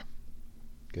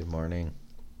Good morning.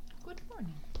 Good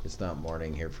morning. It's not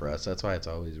morning here for us. That's why it's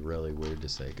always really weird to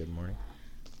say good morning.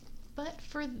 But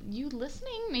for you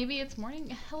listening, maybe it's morning.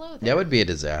 Hello there. That would be a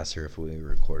disaster if we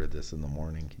recorded this in the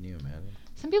morning. Can you imagine?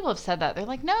 Some people have said that. They're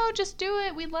like, no, just do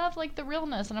it. We love like the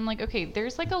realness. And I'm like, okay,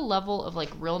 there's like a level of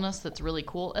like realness that's really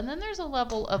cool. And then there's a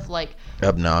level of like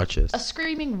Obnoxious. a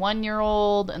screaming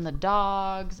 1-year-old and the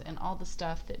dogs and all the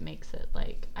stuff that makes it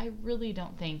like, I really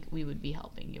don't think we would be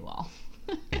helping you all.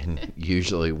 And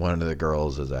usually one of the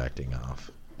girls is acting off.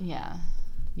 Yeah.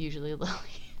 Usually Lily.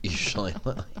 Usually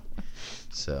Lily.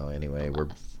 So anyway,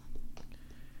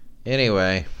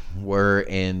 we're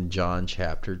in John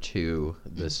chapter 2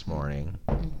 this morning.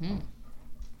 Mm-hmm.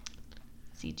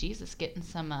 See Jesus getting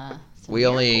some We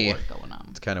only work going on.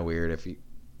 It's kind of weird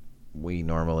we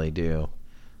normally do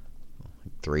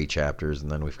 3 chapters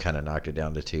and then we've kind of knocked it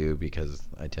down to 2 because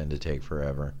I tend to take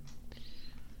forever.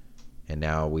 And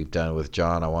now we've done with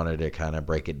John. I wanted to kind of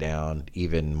break it down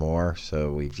even more,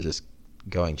 so we've just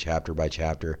going chapter by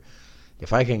chapter.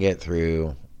 If I can get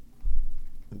through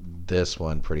this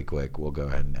one pretty quick, we'll go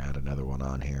ahead and add another one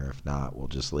on here. If not, we'll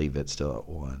just leave it still at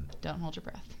 1. Don't hold your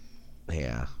breath.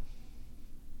 Yeah.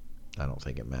 I don't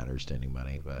think it matters to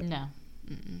anybody, but No.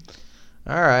 Mm-mm.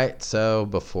 All right. So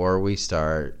before we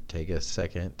start, take a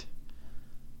second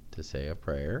to say a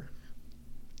prayer.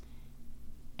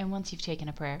 And once you've taken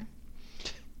a prayer,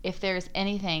 if there's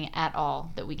anything at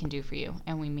all that we can do for you,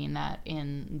 and we mean that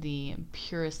in the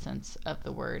purest sense of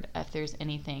the word, if there's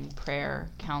anything, prayer,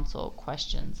 counsel,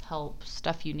 questions, help,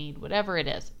 stuff you need, whatever it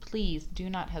is, please do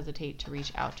not hesitate to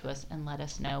reach out to us and let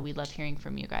us know. We love hearing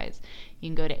from you guys. You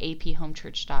can go to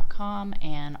aphomechurch.com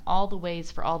and all the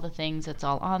ways for all the things, it's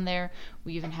all on there.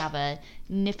 We even have a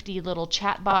nifty little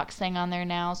chat box thing on there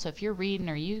now. So if you're reading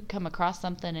or you come across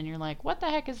something and you're like, what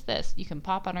the heck is this? You can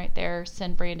pop on right there,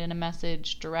 send Brandon a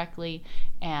message directly,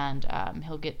 and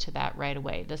he'll get to that right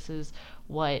away. This is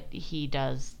what he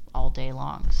does all day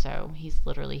long. So he's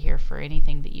literally here for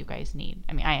anything that you guys need.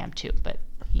 I mean, I am too, but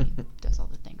he does all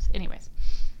the things. Anyways.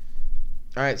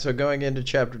 All right, so going into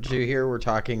chapter 2 here, we're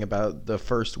talking about the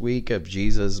first week of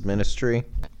Jesus' ministry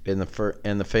in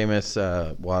the famous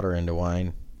water into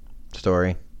wine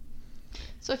story.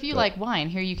 So if you like wine,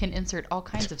 here you can insert all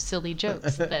kinds of silly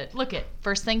jokes. That look at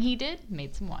first thing he did,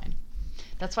 made some wine.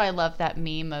 That's why I love that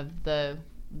meme of the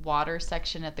water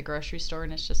section at the grocery store,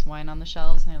 and it's just wine on the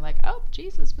shelves, and they're like, "Oh,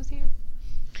 Jesus was here."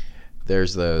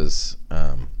 There's those,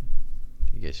 I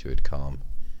guess you would call them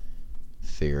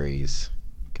theories,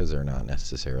 because they're not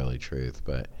necessarily truth,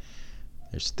 but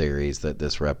there's theories that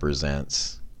this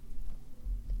represents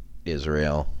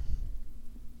Israel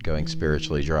going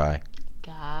spiritually dry.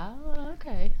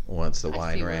 Okay. Once the I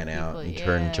wine see where ran out people- and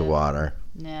turned to water,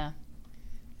 Yeah.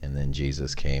 and then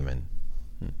Jesus came and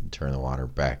turned the water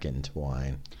back into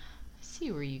wine. I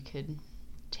see where you could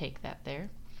take that there.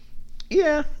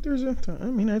 Yeah,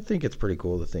 I think it's pretty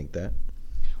cool to think that.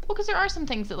 Well, because there are some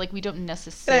things that like we don't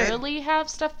necessarily have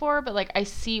stuff for, but like I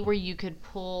see where you could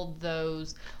pull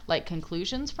those like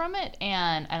conclusions from it,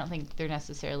 and I don't think they're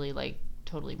necessarily like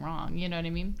totally wrong. You know what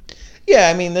I mean?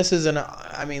 Yeah,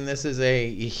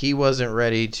 he wasn't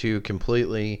ready to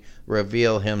completely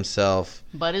reveal himself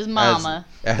But his mama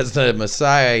as the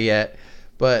Messiah yet,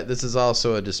 but this is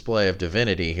also a display of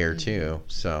divinity here too.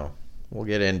 So we'll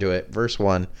get into it. Verse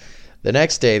 1. The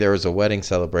next day there was a wedding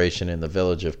celebration in the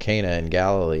village of Cana in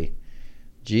Galilee.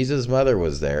 Jesus' mother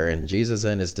was there, and Jesus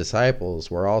and his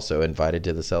disciples were also invited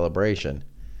to the celebration.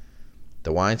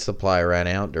 The wine supply ran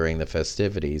out during the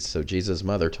festivities, so Jesus'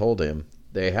 mother told him,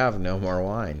 "They have no more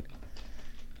wine."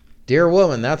 "Dear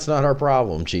woman, that's not our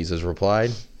problem," Jesus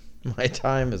replied. "My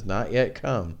time has not yet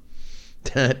come."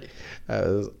 That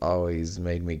has always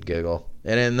made me giggle.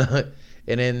 And in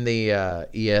the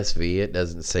ESV, it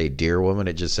doesn't say "dear woman";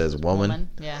 it just says "woman."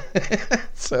 Yeah.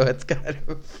 So it's kind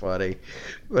of funny,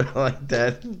 but I like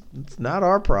that. It's not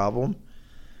our problem.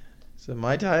 So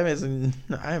my time has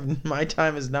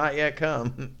not yet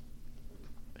come.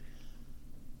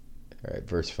 All right,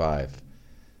 verse 5.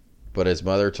 But his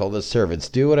mother told his servants,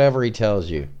 "Do whatever he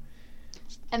tells you."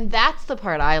 And that's the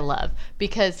part I love,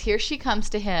 because here she comes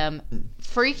to him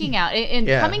freaking out and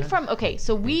Yeah. coming from, okay,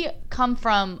 so we come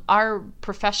from our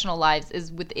professional lives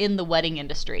is within the wedding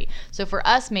industry. So for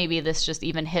us, maybe this just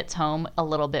even hits home a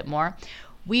little bit more.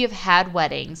 We have had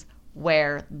weddings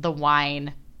where the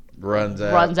wine runs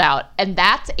out. And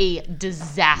that's a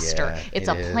disaster. Yeah, it's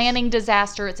it a is. planning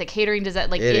disaster. It's a catering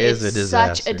disaster. Like It is a such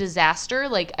disaster. a disaster.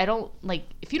 Like I don't like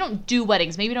if you don't do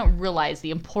weddings, maybe you don't realize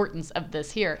the importance of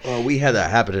this here. Well, we had that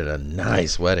happen at a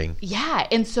nice wedding. Yeah,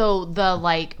 and so the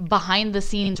like behind the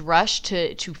scenes rush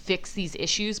to fix these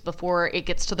issues before it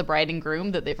gets to the bride and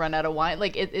groom that they've run out of wine.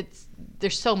 Like it's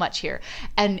there's so much here,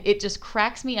 and it just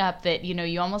cracks me up that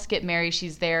you almost get married.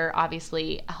 She's there,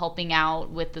 obviously helping out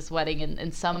with this wedding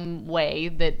in some way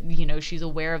that she's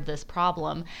aware of this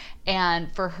problem,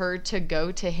 and for her to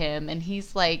go to him, and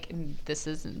he's like, "This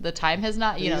isn't the time. Has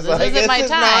not He's this like, isn't my "This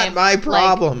is time. not my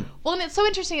problem." Like, well, and it's so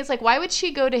interesting. It's like, why would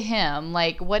she go to him?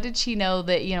 Like, what did she know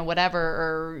that whatever,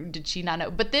 or did she not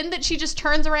know? But then that she just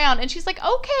turns around and she's like,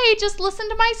 "Okay, just listen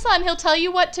to my son. He'll tell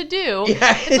you what to do."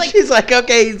 Yeah, It's like, she's like,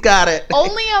 "Okay, he's got it."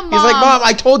 only a mom. He's like, "Mom,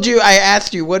 I told you. I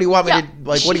asked you. What do you want me to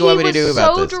like? What do you want me to do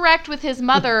about He was this?" so direct with his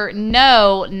mother.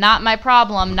 No, not my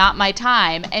problem, not my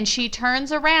time. And she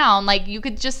turns around, like you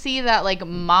could just see that like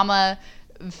mama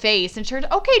face, and she turns,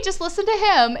 okay, just listen to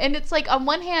him. And it's like, on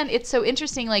one hand, it's so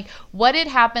interesting. Like, what had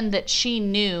happened that she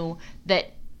knew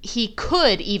that he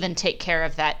could even take care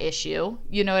of that issue,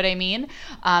 you know what I mean?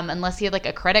 Unless he had like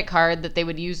a credit card that they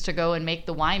would use to go and make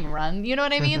the wine run, you know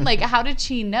what I mean? Like, how did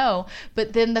she know?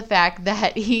 But then the fact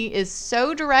that he is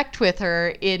so direct with her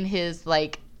in his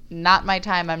like, not my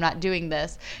time, I'm not doing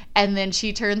this. And then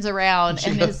she turns around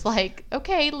and is like,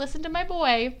 okay, listen to my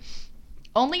boy.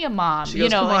 Only a mom, She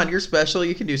goes, "Come on, you're special.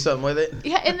 You can do something with it."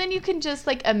 Yeah, and then you can just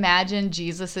like imagine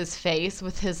Jesus's face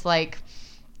with his like,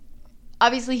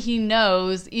 obviously he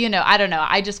knows, I don't know.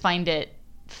 I just find it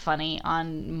funny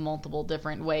on multiple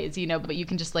different ways, but you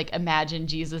can just like imagine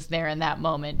Jesus there in that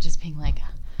moment just being like,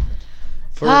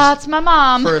 it's my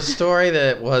mom. For a story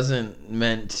that wasn't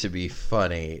meant to be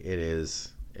funny, it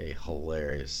is a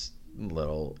hilarious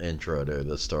little intro to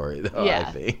the story, though, Yeah.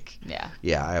 I think. Yeah.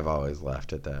 Yeah, I've always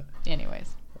laughed at that.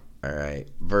 Anyways. All right.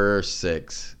 Verse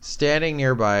 6. Standing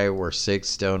nearby were 6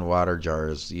 stone water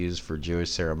jars used for Jewish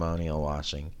ceremonial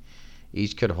washing.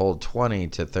 Each could hold 20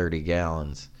 to 30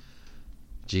 gallons.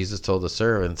 Jesus told the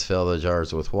servants, "Fill the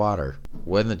jars with water."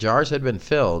 When the jars had been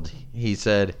filled, he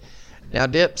said, "Now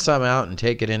dip some out and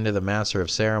take it into the master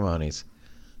of ceremonies."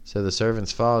 So the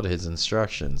servants followed his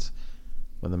instructions.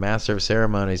 When the master of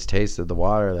ceremonies tasted the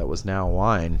water that was now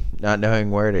wine, not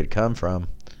knowing where it had come from,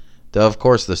 though of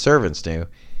course the servants knew,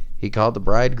 he called the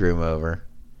bridegroom over.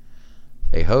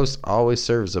 "A host always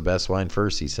serves the best wine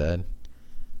first," he said.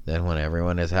 "Then when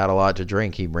everyone has had a lot to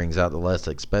drink, he brings out the less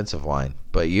expensive wine.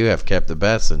 But you have kept the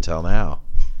best until now."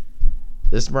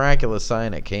 This miraculous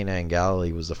sign at Cana in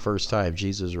Galilee was the first time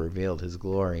Jesus revealed his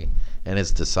glory, and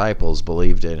his disciples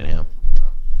believed in him.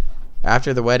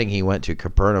 After the wedding, he went to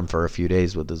Capernaum for a few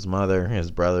days with his mother, his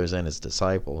brothers, and his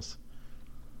disciples.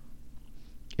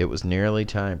 It was nearly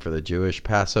time for the Jewish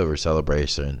Passover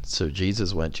celebration, so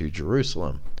Jesus went to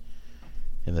Jerusalem.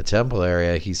 In the temple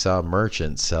area, he saw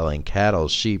merchants selling cattle,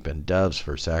 sheep, and doves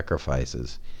for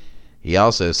sacrifices. He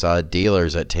also saw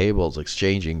dealers at tables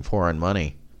exchanging foreign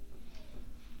money.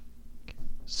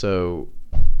 So,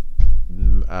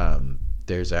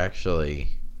 there's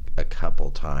actually a couple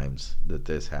times that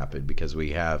this happened, because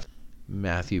we have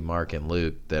Matthew, Mark, and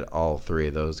Luke, that all three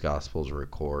of those gospels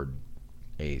record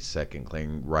a second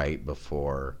cleansing right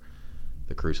before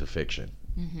the crucifixion.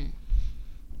 Mm-hmm.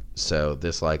 So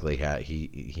this likely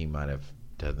he might have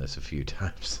done this a few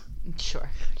times. Sure.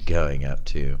 Going up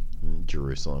to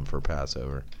Jerusalem for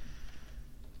Passover.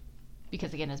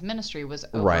 Because again, his ministry was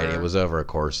over. Right, it was over a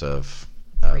course of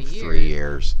 3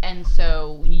 years. And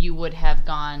so you would have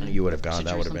gone. You would have to gone.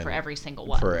 That would have Jerusalem been for every single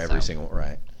one. For every single,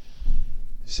 right.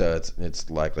 So it's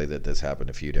likely that this happened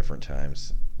a few different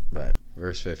times. But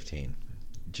verse 15,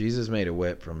 Jesus made a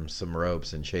whip from some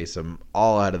ropes and chased them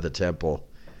all out of the temple.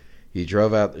 He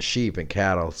drove out the sheep and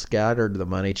cattle, scattered the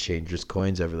money changers'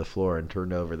 coins over the floor, and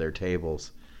turned over their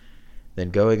tables. Then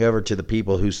going over to the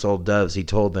people who sold doves, he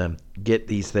told them, "Get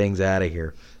these things out of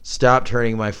here. Stop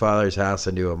turning my Father's house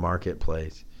into a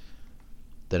marketplace."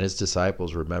 Then his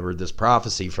disciples remembered this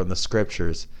prophecy from the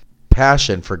scriptures: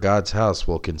 "Passion for God's house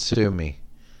will consume me."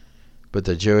 But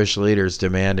the Jewish leaders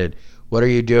demanded, "What are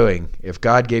you doing? If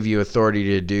God gave you authority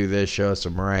to do this, show us a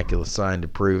miraculous sign to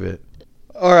prove it."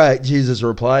 "All right," Jesus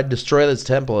replied, "destroy this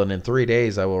temple, and in 3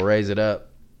 days I will raise it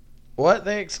up." "What?"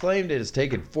 they exclaimed. "It has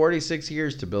taken 46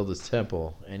 years to build this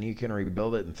temple, and you can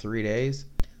rebuild it in 3 days?"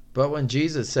 But when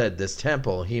Jesus said this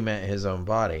temple, he meant his own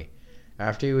body.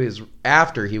 After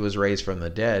he was raised from the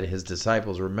dead, his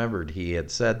disciples remembered he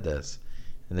had said this,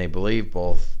 and they believed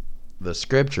both the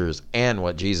scriptures and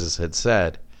what Jesus had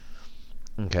said.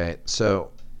 Okay, so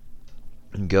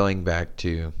going back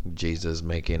to Jesus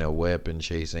making a whip and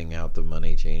chasing out the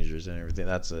money changers and everything,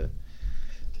 that's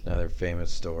another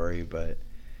famous story, but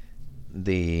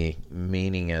the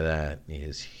meaning of that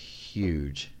is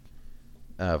huge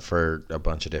for a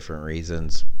bunch of different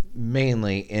reasons.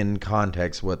 Mainly in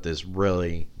context, what this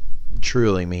really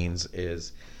truly means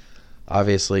is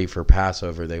obviously for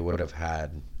Passover, they would have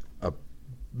had a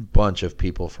bunch of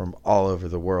people from all over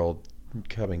the world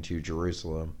coming to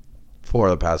Jerusalem for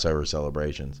the Passover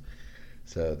celebrations.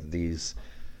 So these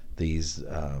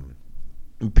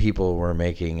people were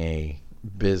making a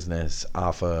business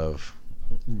off of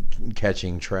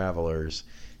catching travelers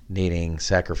needing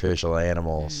sacrificial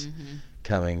animals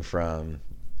coming from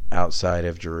outside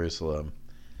of Jerusalem.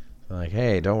 Like,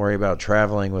 hey, don't worry about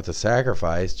traveling with a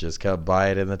sacrifice. Just come buy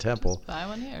it in the temple. Just buy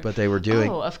one here. But they were doing...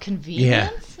 Oh, of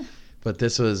convenience? Yeah. But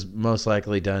this was most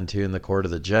likely done, too, in the court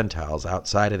of the Gentiles,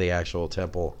 outside of the actual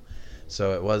temple.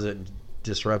 So it wasn't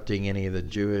disrupting any of the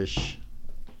Jewish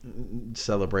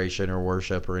celebration or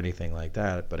worship or anything like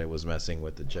that, but it was messing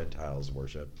with the Gentiles'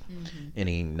 worship.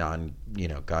 Any non,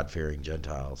 God-fearing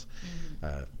Gentiles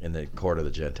in the court of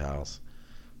the Gentiles.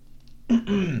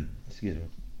 Excuse me.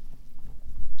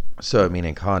 So, I mean,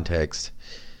 in context,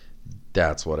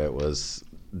 that's what it was.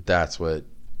 That's what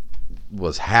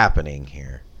was happening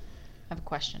here. I have a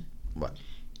question. What?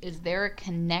 Is there a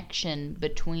connection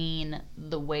between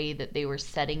the way that they were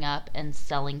setting up and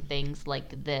selling things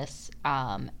like this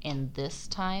in this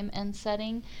time and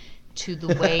setting to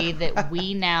the way that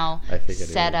we now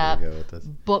set up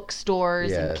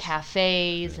bookstores and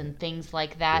cafes and things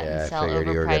like that and sell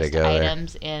overpriced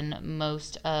items in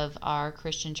most of our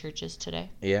Christian churches today?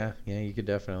 Yeah, you could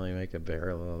definitely make a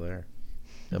parallel there.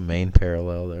 A main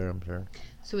parallel there, I'm sure.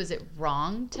 So is it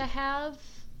wrong to have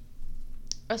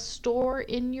a store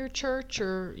in your church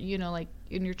or, like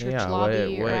in your church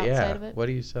lobby or outside of it? What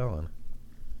are you selling?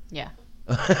 Yeah.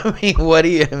 I mean, what do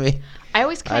you, I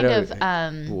always kind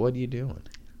of... what are you doing?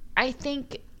 I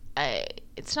think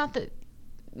it's not that...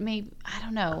 Maybe, I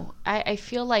don't know. I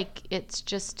feel like it's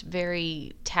just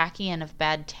very tacky and of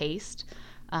bad taste.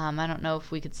 I don't know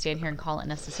if we could stand here and call it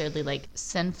necessarily like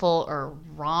sinful or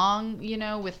wrong,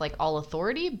 with like all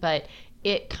authority, but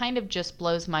it kind of just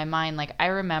blows my mind. Like I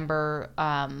remember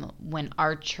when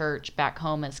our church back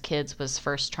home as kids was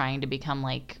first trying to become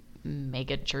like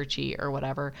mega churchy or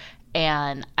whatever.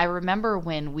 And I remember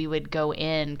when we would go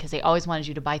in, because they always wanted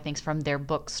you to buy things from their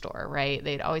bookstore, right?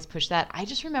 They'd always push that. I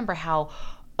just remember how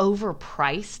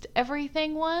overpriced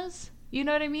everything was. You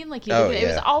know what I mean? Like it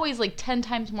was always like 10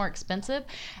 times more expensive.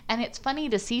 And it's funny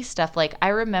to see stuff like I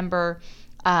remember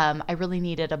I really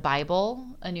needed a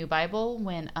new Bible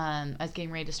when I was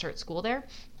getting ready to start school there.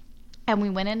 And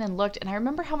we went in and looked, and I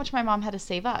remember how much my mom had to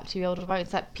save up to be able to buy.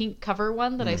 It's that pink cover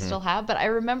one that I still have, but I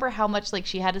remember how much like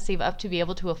she had to save up to be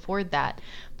able to afford that.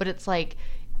 But it's like,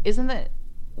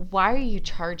 why are you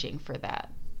charging for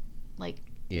that? Like,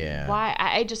 why?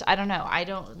 I don't know. I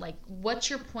don't like.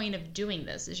 What's your point of doing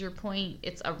this? Is your point?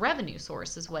 It's a revenue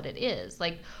source, is what it is.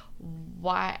 Like,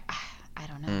 why? I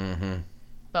don't know.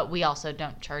 But we also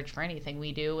don't charge for anything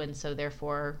we do, and so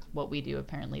therefore what we do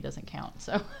apparently doesn't count.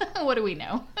 So what do we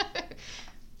know?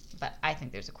 But I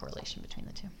think there's a correlation between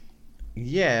the two.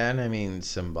 Yeah, and I mean,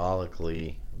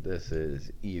 symbolically, this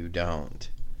is you don't.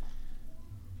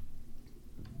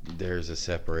 There's a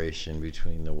separation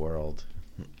between the world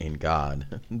and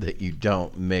God, that you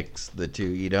don't mix the two.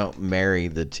 You don't marry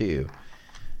the two.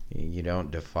 You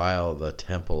don't defile the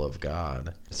temple of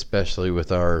God, especially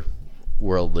with our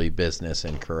worldly business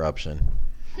and corruption.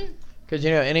 Because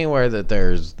anywhere that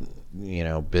there's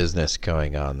business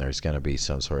going on, there's going to be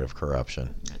some sort of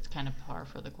corruption. It's kind of par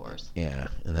for the course. Yeah,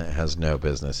 and that has no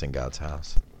business in God's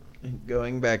house.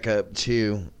 Going back up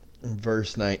to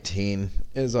verse 19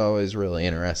 is always really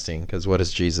interesting, because what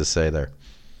does Jesus say there?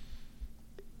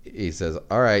 He says,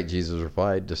 all right, Jesus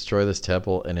replied, destroy this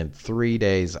temple and in 3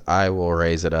 days I will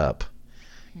raise it up.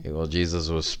 Well, Jesus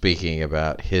was speaking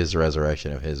about his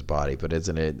resurrection of his body, but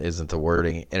isn't the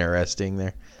wording interesting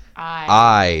there?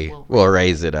 I will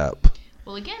raise it up.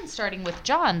 Well, again, starting with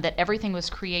John, that everything was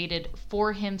created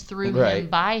for him, through him,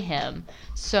 by him.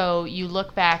 So you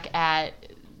look back at,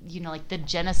 like the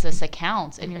Genesis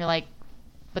accounts, and you're like,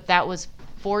 but that was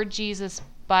for Jesus,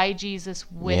 by Jesus,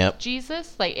 with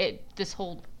Jesus? Like this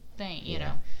whole thing, you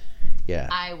know? Yeah.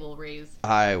 I will raise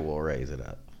it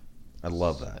up. I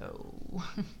love that. All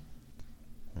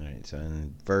right, so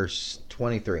in verse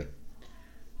 23.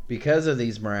 Because of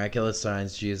these miraculous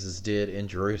signs Jesus did in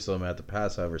Jerusalem at the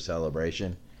Passover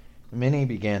celebration, many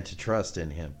began to trust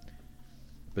in him.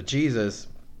 But Jesus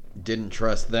didn't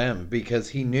trust them because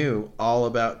he knew all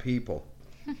about people.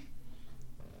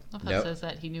 Well, that says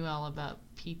that he knew all about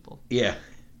people. Yeah.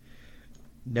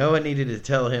 No one needed to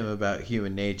tell him about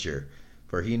human nature,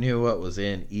 for he knew what was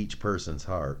in each person's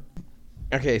heart.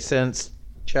 Okay, since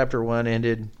chapter 1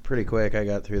 ended pretty quick, I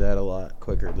got through that a lot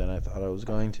quicker than I thought I was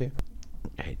going to.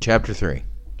 Okay, chapter 3.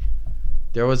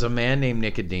 There was a man named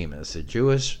Nicodemus, a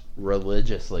Jewish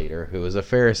religious leader who was a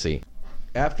Pharisee.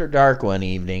 After dark one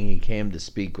evening, he came to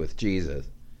speak with Jesus.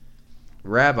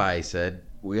 Rabbi, he said,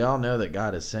 we all know that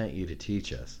God has sent you to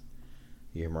teach us.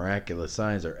 Your miraculous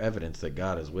signs are evidence that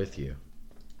God is with you.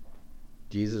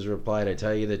 Jesus replied, I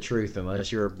tell you the truth,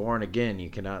 unless you are born again, you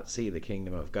cannot see the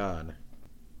kingdom of God.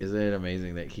 Isn't it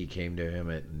amazing that he came to him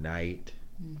at night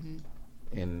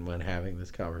and when having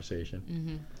this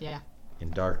conversation? Yeah. In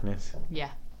darkness?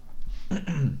 Yeah.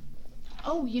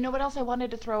 Oh, you know what else I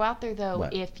wanted to throw out there, though?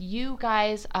 What? If you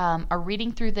guys are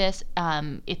reading through this,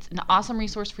 it's an awesome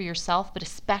resource for yourself, but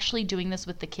especially doing this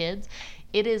with the kids.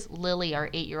 It is Lily, our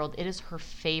 8-year-old. It is her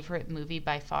favorite movie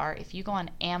by far. If you go on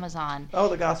Amazon... Oh,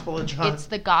 the Gospel of John. It's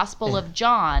the Gospel of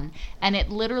John, and it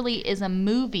literally is a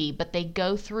movie, but they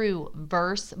go through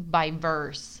verse by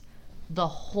verse the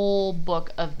whole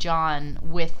book of John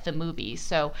with the movie.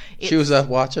 So she was up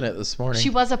watching it this morning. She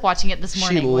was up watching it this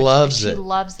morning. She loves it. She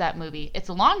loves that movie. It's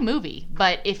a long movie,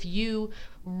 but if you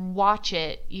watch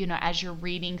it, you know, as you're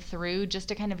reading through, just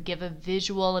to kind of give a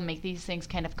visual and make these things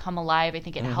kind of come alive, I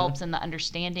think it helps in the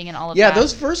understanding and all of that. Yeah,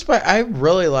 those I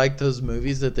really like those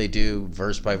movies that they do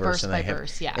verse by verse.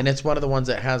 Yeah. And it's one of the ones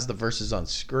that has the verses on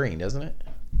screen, doesn't it?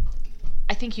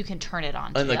 I think you can turn it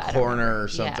on in the corner or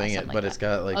something, yeah, but it's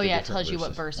got like it tells you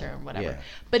what verse or whatever. Yeah.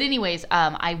 But anyways,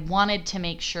 I wanted to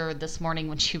make sure this morning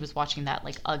when she was watching that,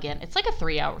 like, again, it's like a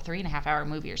 3.5 hour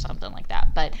movie or something like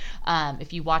that. But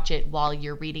if you watch it while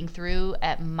you're reading through,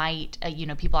 it might,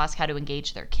 people ask how to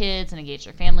engage their kids and engage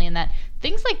their family in that.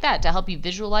 Things like that to help you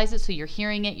visualize it so you're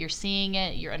hearing it, you're seeing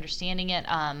it, you're understanding it.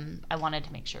 I wanted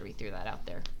to make sure we threw that out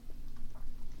there.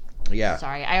 Yeah.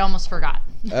 Sorry, I almost forgot.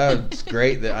 It's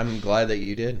great. I'm glad that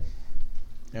you did.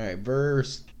 All right,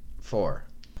 verse 4.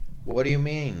 What do you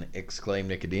mean? Exclaimed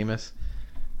Nicodemus.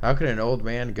 How can an old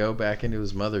man go back into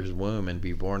his mother's womb and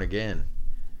be born again?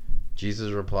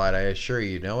 Jesus replied, I assure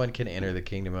you, no one can enter the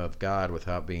kingdom of God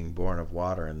without being born of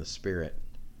water and the Spirit.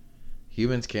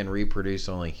 Humans can reproduce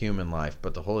only human life,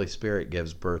 but the Holy Spirit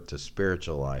gives birth to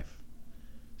spiritual life.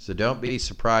 So don't be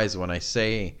surprised when I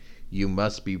say you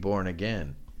must be born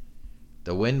again.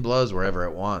 The wind blows wherever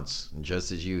it wants,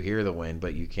 just as you hear the wind,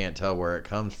 but you can't tell where it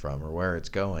comes from or where it's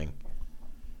going.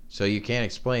 So you can't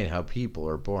explain how people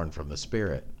are born from the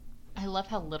Spirit. I love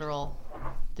how literal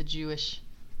the Jewish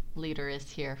leader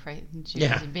is here, right?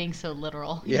 Being so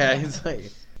literal. Yeah, he's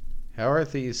like, how are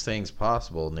these things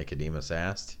possible? Nicodemus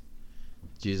asked.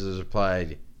 Jesus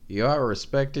replied, you are a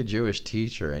respected Jewish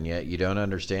teacher, and yet you don't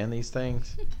understand these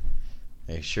things?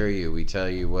 I assure you, we tell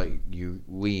you what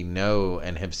we know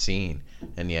and have seen,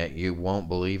 and yet you won't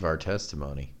believe our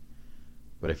testimony.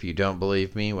 But if you don't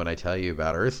believe me when I tell you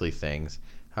about earthly things,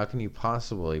 how can you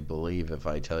possibly believe if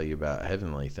I tell you about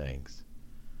heavenly things?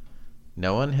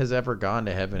 No one has ever gone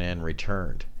to heaven and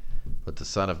returned, but the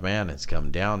Son of Man has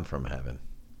come down from heaven.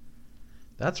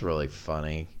 That's really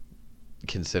funny,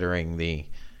 considering the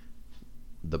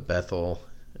Bethel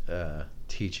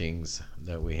teachings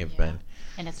that we have been.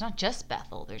 And it's not just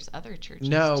Bethel. There's other churches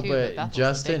too. But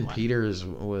Justin Peters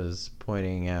was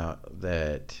pointing out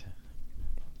that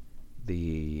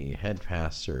the head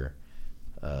pastor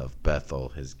of Bethel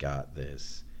has got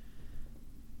this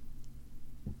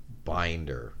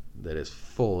binder that is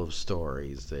full of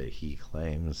stories that he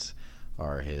claims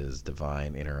are his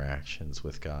divine interactions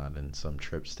with God and some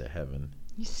trips to heaven.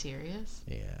 You serious?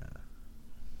 Yeah.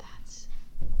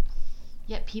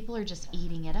 Yet people are just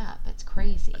eating it up. It's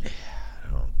crazy. I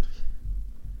don't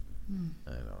know.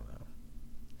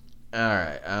 All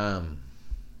right.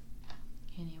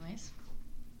 Anyways.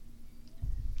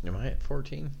 Am I at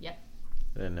 14? Yep.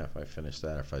 I didn't know if I finished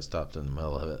that or if I stopped in the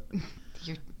middle of it.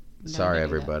 Sorry,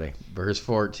 everybody. Verse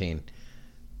 14.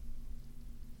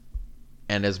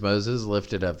 And as Moses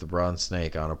lifted up the bronze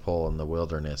snake on a pole in the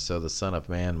wilderness, so the Son of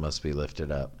Man must be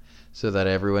lifted up, so that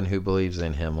everyone who believes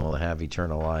in him will have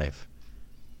eternal life.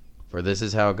 For this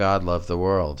is how God loved the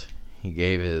world. He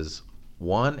gave his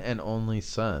one and only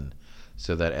Son,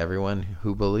 so that everyone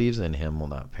who believes in him will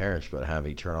not perish but have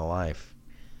eternal life.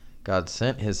 God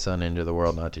sent his Son into the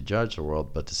world not to judge the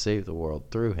world, but to save the world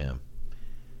through him.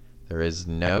 There is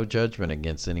no judgment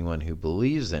against anyone who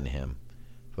believes in him,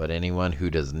 but anyone who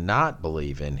does not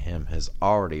believe in him has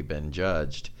already been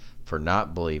judged for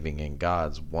not believing in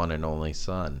God's one and only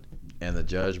Son. And the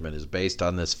judgment is based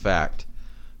on this fact.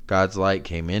 God's light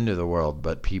came into the world,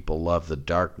 but people loved the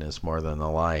darkness more than the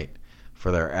light, for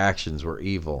their actions were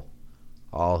evil.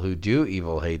 All who do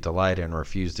evil hate the light and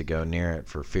refuse to go near it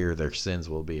for fear their sins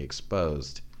will be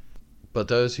exposed. But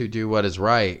those who do what is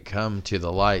right come to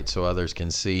the light so others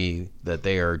can see that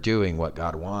they are doing what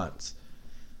God wants.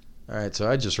 All right,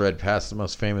 so I just read past the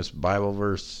most famous Bible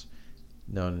verse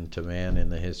known to man in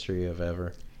the history of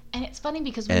ever. And it's funny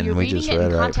because when you're reading it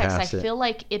in context, I feel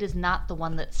like it is not the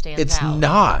one that stands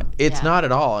out. It's not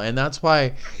at all. And that's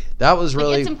why that was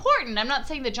really... Like, it's important. I'm not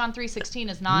saying that John 3:16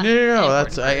 is not No,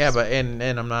 that's... yeah, but and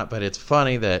I'm not... But it's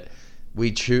funny that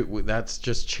we choose... That's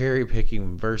just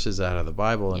cherry-picking verses out of the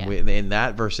Bible. And in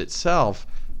that verse itself,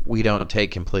 we don't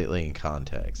take completely in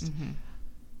context. Mm-hmm.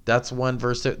 That's one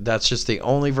verse. That's just the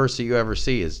only verse that you ever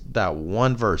see is that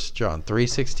one verse, John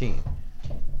 3:16.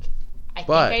 I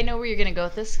think I know where you're going to go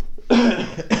with this.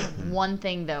 One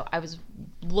thing, though, I was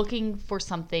looking for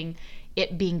something,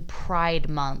 it being Pride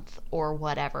Month or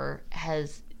whatever,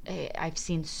 I've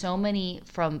seen so many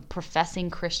from professing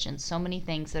Christians, so many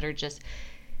things that are just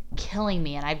killing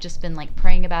me. And I've just been like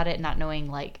praying about it, not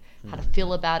knowing like how to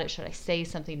feel about it. Should I say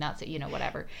something, not say,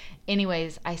 whatever.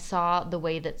 Anyways, I saw the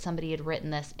way that somebody had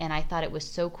written this, and I thought it was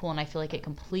so cool, and I feel like it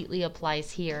completely applies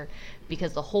here,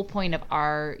 because the whole point of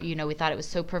our, we thought it was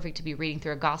so perfect to be reading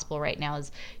through a gospel right now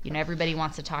is, everybody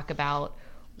wants to talk about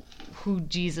who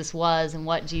Jesus was and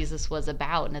what Jesus was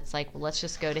about, and it's like, well, let's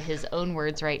just go to his own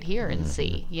words right here and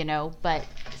see, But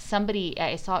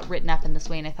I saw it written up in this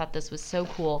way, and I thought this was so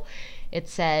cool. It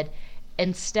said,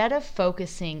 instead of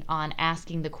focusing on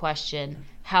asking the question,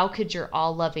 how could your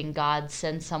all-loving God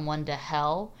send someone to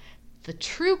hell? The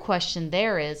true question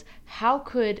there is, how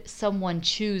could someone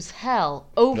choose hell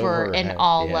over an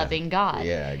all-loving God?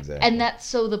 Yeah, exactly. And that's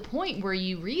so the point where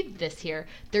you read this here,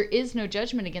 there is no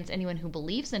judgment against anyone who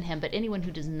believes in him, but anyone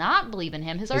who does not believe in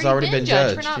him has already been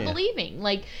judged for not believing.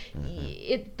 Like,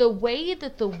 the way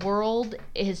that the world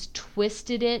has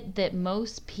twisted it, that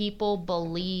most people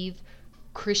believe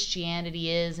Christianity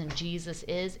is and Jesus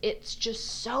is, it's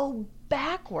just so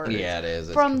backwards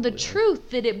from the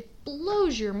truth that it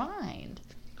blows your mind.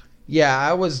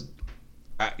 I was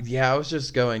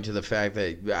just going to the fact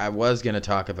that I was going to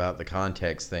talk about the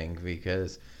context thing,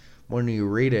 because when you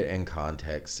read it in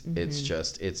context,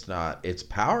 it's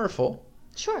powerful,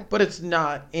 sure, but it's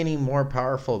not any more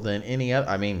powerful than any other.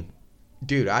 I mean,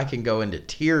 dude, I can go into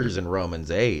tears in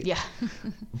Romans 8. Yeah.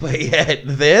 But yet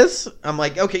this, I'm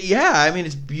like, okay,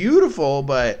 it's beautiful,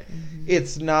 but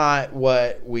it's not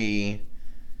what we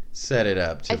set it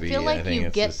up to be. I feel like you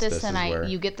get this, and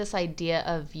you get this idea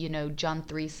of, John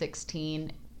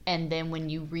 3:16, and then when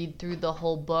you read through the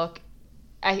whole book,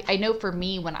 I know for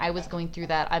me, when I was going through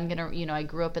that, I'm going to, I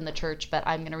grew up in the church, but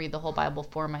I'm going to read the whole Bible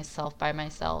for myself, by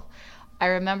myself. I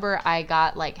remember I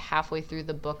got like halfway through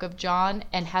the book of John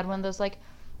and had one of those like,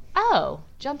 oh,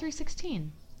 John 3:16.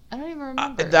 I don't even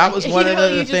remember. That was one of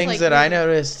the things that I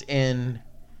noticed in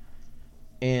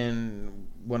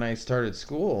when I started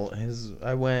school.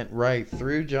 I went right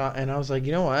through John, and I was like,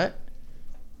 you know what?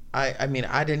 I mean,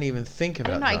 I didn't even think about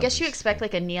it. I don't know. I guess you expect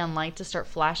like a neon light to start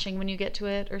flashing when you get to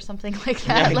it or something like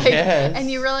that. I guess. And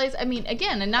you realize,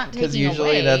 again, and not taking away. Because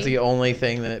usually that's the only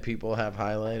thing that people have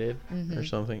highlighted or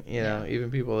something. Even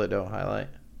people that don't highlight.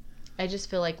 I just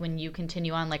feel like when you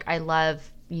continue on, like I love,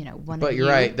 one But you're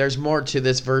right. There's more to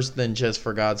this verse than just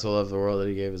for God so loved the world that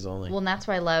he gave his only. Well, and that's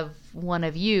why I love one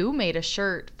of you made a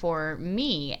shirt for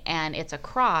me, and it's a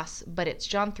cross, but it's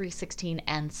John 3:16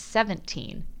 and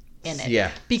 17. In it. Yeah.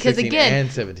 Because again,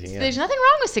 and 17, there's nothing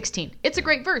wrong with 16. It's a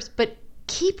great verse, but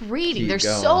keep reading. There's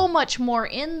so much more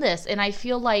in this, and I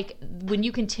feel like when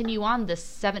you continue on this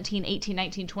 17, 18,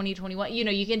 19, 20, 21,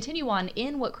 you continue on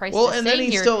in what Christ is saying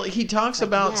here. Well, and then he talks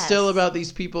about about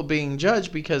these people being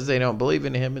judged because they don't believe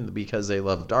in him and because they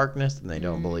love darkness and they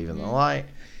don't believe in the light.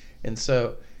 And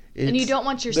so and you don't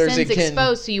want your sins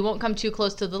exposed, so you won't come too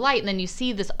close to the light. And then you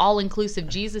see this all-inclusive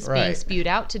Jesus being spewed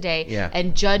out today,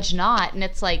 and judge not. And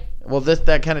it's like, well,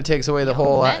 that kind of takes away the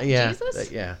whole, Jesus?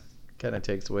 Kind of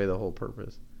takes away the whole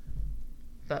purpose.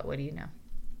 But what do you know?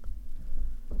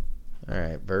 All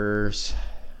right, verse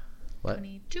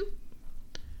 22.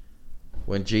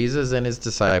 When Jesus and his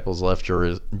disciples left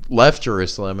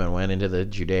Jerusalem and went into the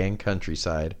Judean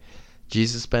countryside,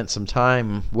 Jesus spent some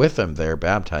time with them there,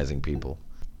 baptizing people.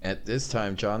 At this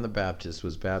time, John the Baptist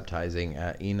was baptizing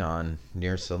at Enon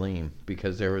near Salim,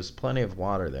 because there was plenty of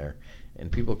water there,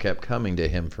 and people kept coming to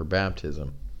him for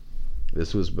baptism.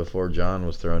 This was before John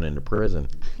was thrown into prison.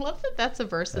 I love that that's a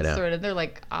verse that's thrown in there,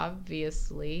 like,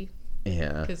 obviously.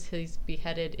 Yeah. Because he's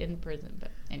beheaded in prison, but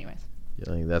anyways.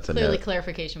 That's a Clearly note.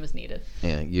 clarification was needed.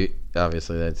 Yeah, that's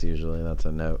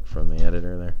a note from the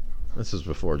editor there. This is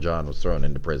before John was thrown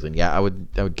into prison. Yeah, I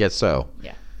would guess so.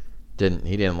 Yeah.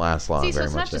 He didn't last long. See, so very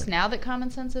it's much not just there. now that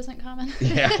common sense isn't common.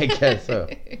 Yeah, I guess so.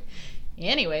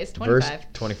 Anyways, 25. Verse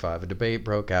 25. A debate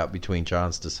broke out between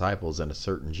John's disciples and a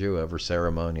certain Jew over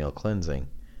ceremonial cleansing.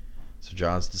 So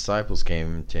John's disciples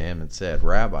came to him and said,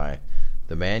 "Rabbi,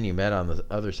 the man you met on the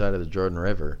other side of the Jordan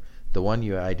River, the one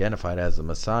you identified as the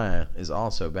Messiah, is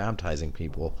also baptizing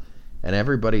people, and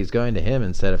everybody's going to him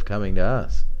instead of coming to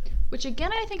us." Which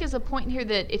again, I think is a point here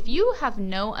that if you have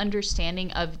no understanding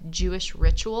of Jewish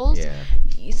rituals,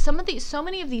 so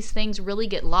many of these things really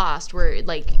get lost where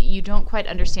like you don't quite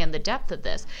understand the depth of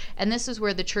this. And this is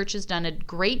where the church has done a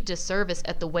great disservice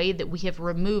at the way that we have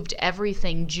removed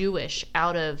everything Jewish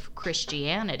out of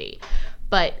Christianity.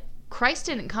 But Christ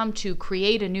didn't come to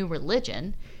create a new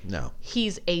religion. No.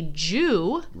 He's a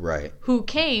Jew, right, who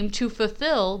came to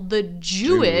fulfill the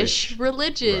Jewish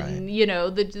religion. Right. You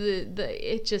know,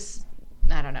 it just,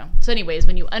 I don't know. So anyways,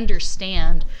 when you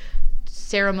understand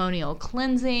ceremonial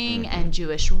cleansing and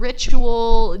Jewish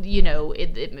ritual, you know,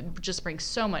 it just brings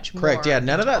so much more. correct. Yeah,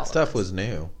 none of to all that stuff this. was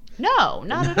new. No,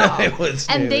 not at all. It was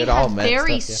and new. they It all have meant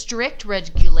very stuff, yeah. strict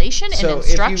regulation and So if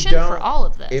you instruction don't- for all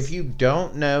of this. If you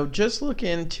don't know, just look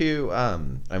into,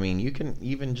 I mean, you can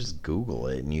even just Google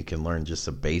it and you can learn just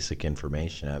the basic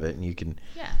information of it. And you can,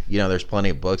 there's plenty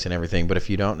of books and everything. But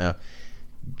if you don't know,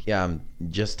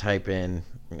 just type in,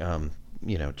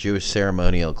 Jewish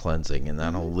ceremonial cleansing, and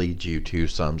that'll lead you to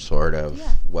some sort of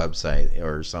website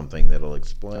or something that'll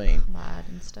explain. Chabad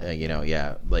and stuff.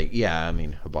 I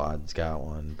mean, Chabad's got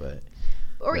one, but.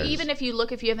 Or even if you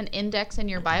have an index in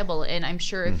your Bible, and I'm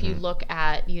sure if you look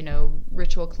at,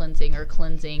 ritual cleansing or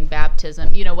cleansing,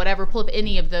 baptism, whatever, pull up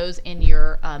any of those in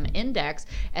your index,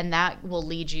 and that will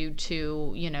lead you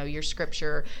to, your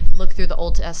scripture. Look through the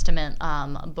Old Testament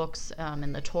books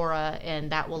in the Torah,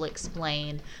 and that will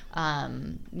explain,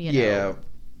 things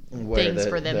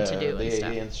for them to do and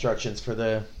stuff. The instructions for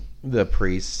the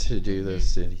priests to do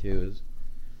this.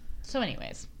 So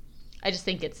anyways. I just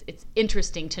think it's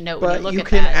interesting to note but when you look you at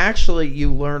can that. actually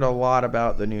you learn a lot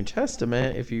about the New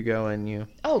Testament if you go and you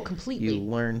completely you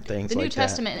learn things the like New that.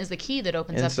 Testament is the key that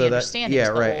opens And up so the that, understanding. yeah,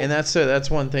 to the right. Old. And that's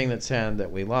one thing that's sad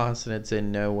that we lost, and it's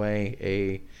in no way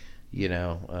a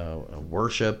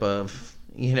worship of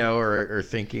or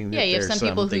thinking that you have there's some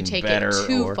people who something take better, it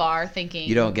too or far, thinking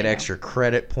you don't get extra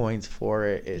credit points for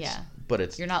it. But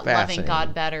it's you're not loving fascinating.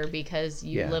 God better because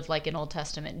you live like an Old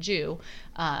Testament Jew,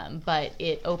 but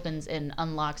it opens and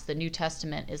unlocks. The New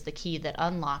Testament is the key that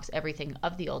unlocks everything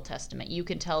of the Old Testament. You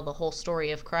can tell the whole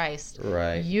story of Christ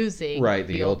using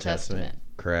the Old Testament.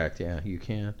 Correct. Yeah, you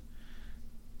can.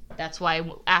 That's why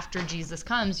after Jesus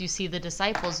comes, you see the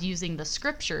disciples using the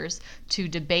scriptures to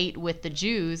debate with the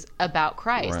Jews about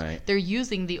Christ. Right. They're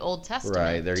using the Old Testament.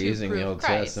 Right. They're to using prove the Old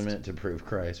Christ. Testament to prove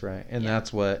Christ. Right. And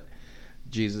that's what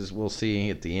Jesus, we'll see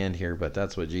at the end here, but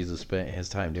that's what Jesus spent his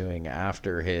time doing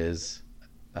after his,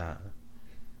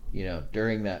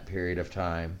 during that period of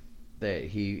time, that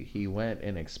he went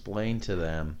and explained to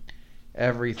them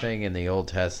everything in the Old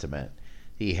Testament.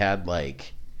 He had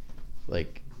like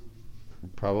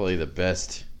probably the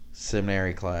best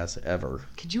seminary class ever.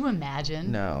 Could you imagine?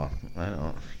 No, I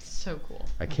don't. So cool.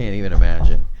 I can't even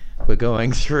imagine. But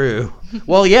going through,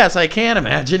 well, yes, I can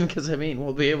imagine, because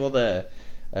we'll be able to,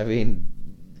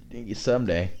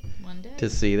 someday One day. to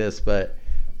see this, but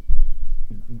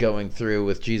going through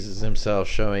with Jesus himself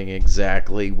showing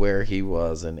exactly where he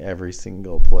was in every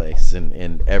single place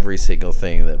and every single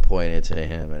thing that pointed to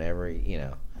him and every,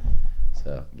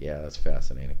 so yeah, that's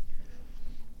fascinating.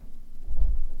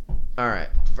 All right,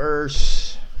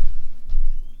 verse.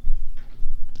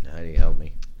 How do you help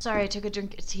me? Sorry, I took a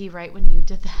drink of tea right when you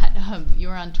did that. You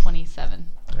were on 27.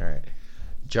 All right.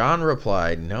 John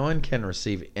replied, "No one can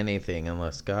receive anything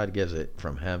unless God gives it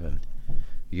from heaven.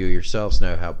 You yourselves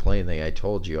know how plainly I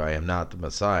told you I am not the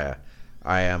Messiah.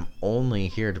 I am only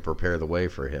here to prepare the way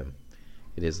for him.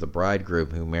 It is the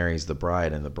bridegroom who marries the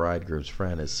bride, and the bridegroom's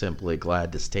friend is simply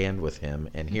glad to stand with him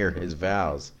and hear his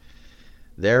vows.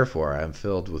 Therefore, I am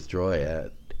filled with joy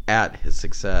at his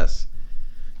success.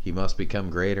 He must become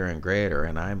greater and greater,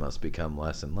 and I must become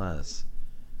less and less.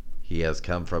 He has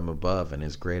come from above and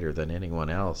is greater than anyone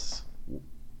else.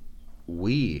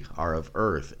 We are of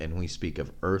earth, and we speak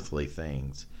of earthly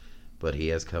things, but he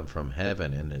has come from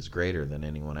heaven and is greater than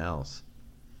anyone else.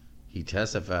 He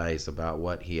testifies about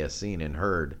what he has seen and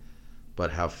heard,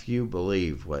 but how few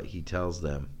believe what he tells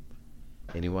them.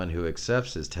 Anyone who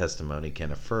accepts his testimony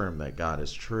can affirm that God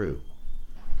is true,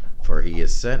 for he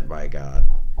is sent by God.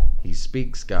 He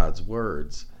speaks God's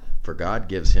words, For God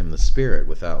gives him the Spirit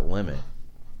without limit.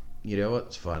 You know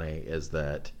what's funny is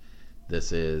that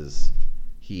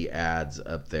he adds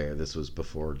up there, this was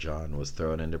before John was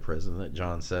thrown into prison, that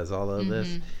John says all of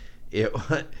this.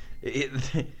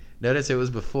 Notice it was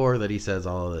before that he says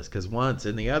all of this, because once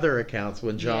in the other accounts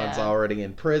when John's already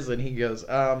in prison, he goes,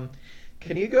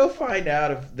 can you go find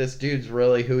out if this dude's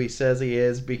really who he says he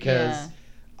is, because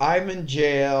I'm in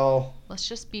jail. Let's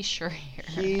just be sure here,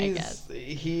 I guess.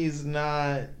 He's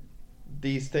not,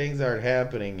 these things aren't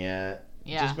happening yet.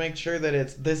 Yeah. Just make sure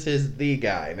that this is the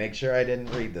guy. Make sure I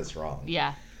didn't read this wrong.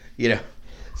 Yeah. You know.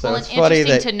 So well, it's and funny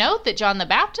interesting to note that John the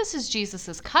Baptist is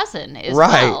Jesus' cousin as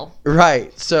right, well.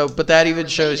 Right. So, but that even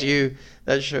shows you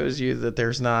that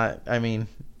there's not. I mean,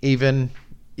 even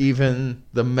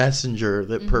the messenger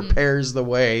that prepares the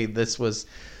way. This was,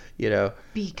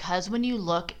 Because when you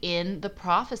look in the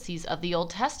prophecies of the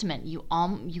Old Testament, you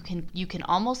can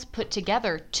almost put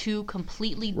together two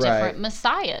completely different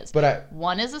messiahs. But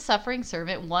one is a suffering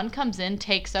servant. One comes in,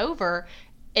 takes over,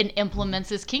 and implements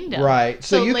his kingdom. Right.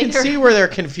 So you can see where their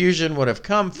confusion would have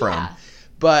come from. Yeah.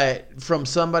 But from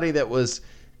somebody that was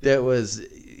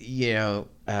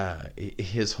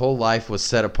his whole life was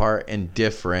set apart and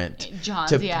different.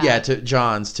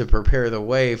 John's to prepare the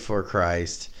way for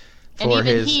Christ. For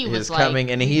his coming,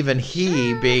 and even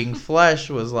he being flesh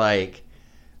was like,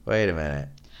 wait a minute.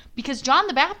 Because John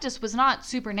the Baptist was not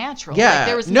supernatural. Yeah, like,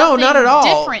 there was not at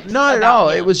all. Different not at all.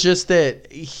 Him. It was just that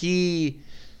he.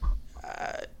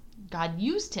 God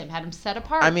used him, had him set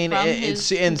apart. I mean,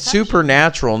 it's in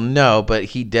supernatural, no, but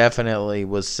he definitely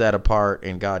was set apart,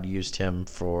 and God used him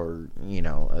for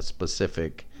a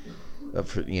specific,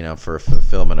 for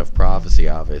fulfillment of prophecy,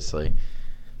 obviously.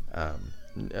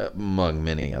 Among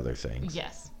many other things.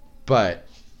 Yes. But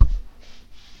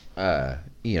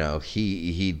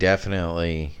he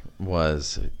definitely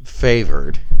was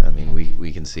favored. I mean,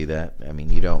 we can see that. I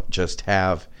mean, you don't just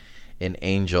have an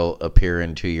angel appear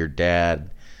into your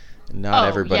dad. Not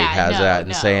everybody has that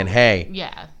and saying, "Hey,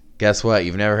 guess what?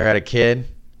 You've never had a kid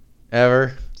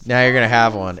ever. Now you're gonna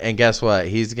have one, and guess what?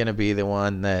 He's gonna be the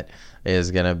one that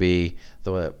is gonna be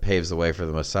the one that paves the way for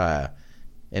the Messiah."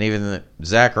 And even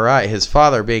Zachariah, his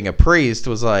father being a priest,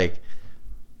 was like,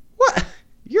 "What?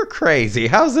 You're crazy.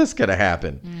 How's this going to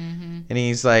happen?" Mm-hmm. And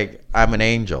he's like, "I'm an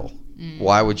angel. Mm-hmm.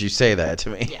 Why would you say that to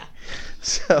me?" Yeah.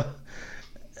 So,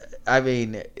 I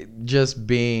mean, just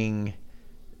being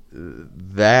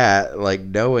that, like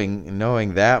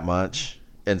knowing that much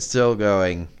and still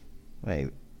going, wait,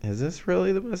 is this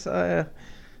really the Messiah?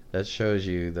 That shows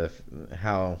you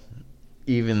how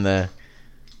even the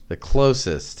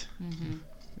closest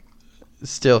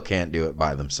still can't do it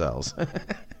by themselves.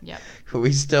 Yep.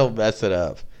 We still mess it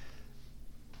up.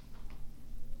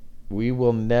 We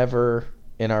will never,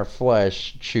 in our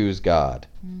flesh, choose God.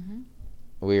 Mm-hmm.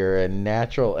 We are a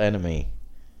natural enemy.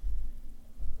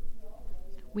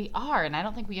 We are, and I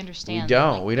don't think we understand.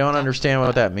 We don't understand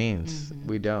what that means. Mm-hmm.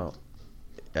 We don't.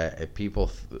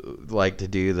 People like to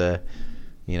do the,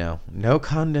 no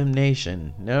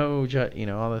condemnation, no,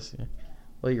 all this.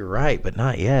 Well, you're right, but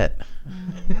not yet.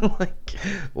 Like,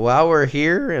 while we're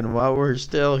here and while we're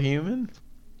still human.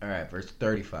 All right, verse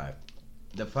 35.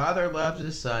 The Father loves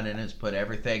His Son and has put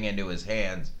everything into His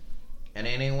hands. And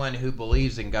anyone who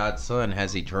believes in God's Son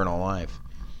has eternal life.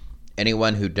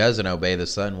 Anyone who doesn't obey the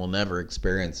Son will never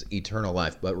experience eternal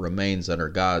life, but remains under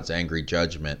God's angry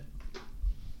judgment.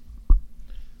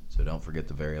 So don't forget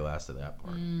the very last of that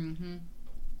part. Mm-hmm.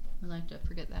 We like to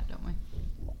forget that, don't we?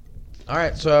 All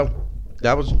right, so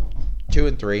that was 2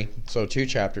 and 3. So 2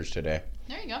 chapters today.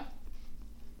 There you go.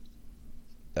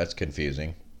 That's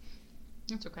confusing.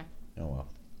 That's okay. Oh, well.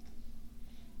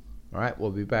 All right,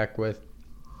 we'll be back with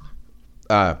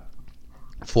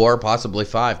 4, possibly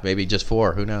 5, maybe just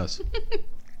 4. Who knows?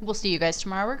 We'll see you guys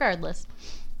tomorrow regardless.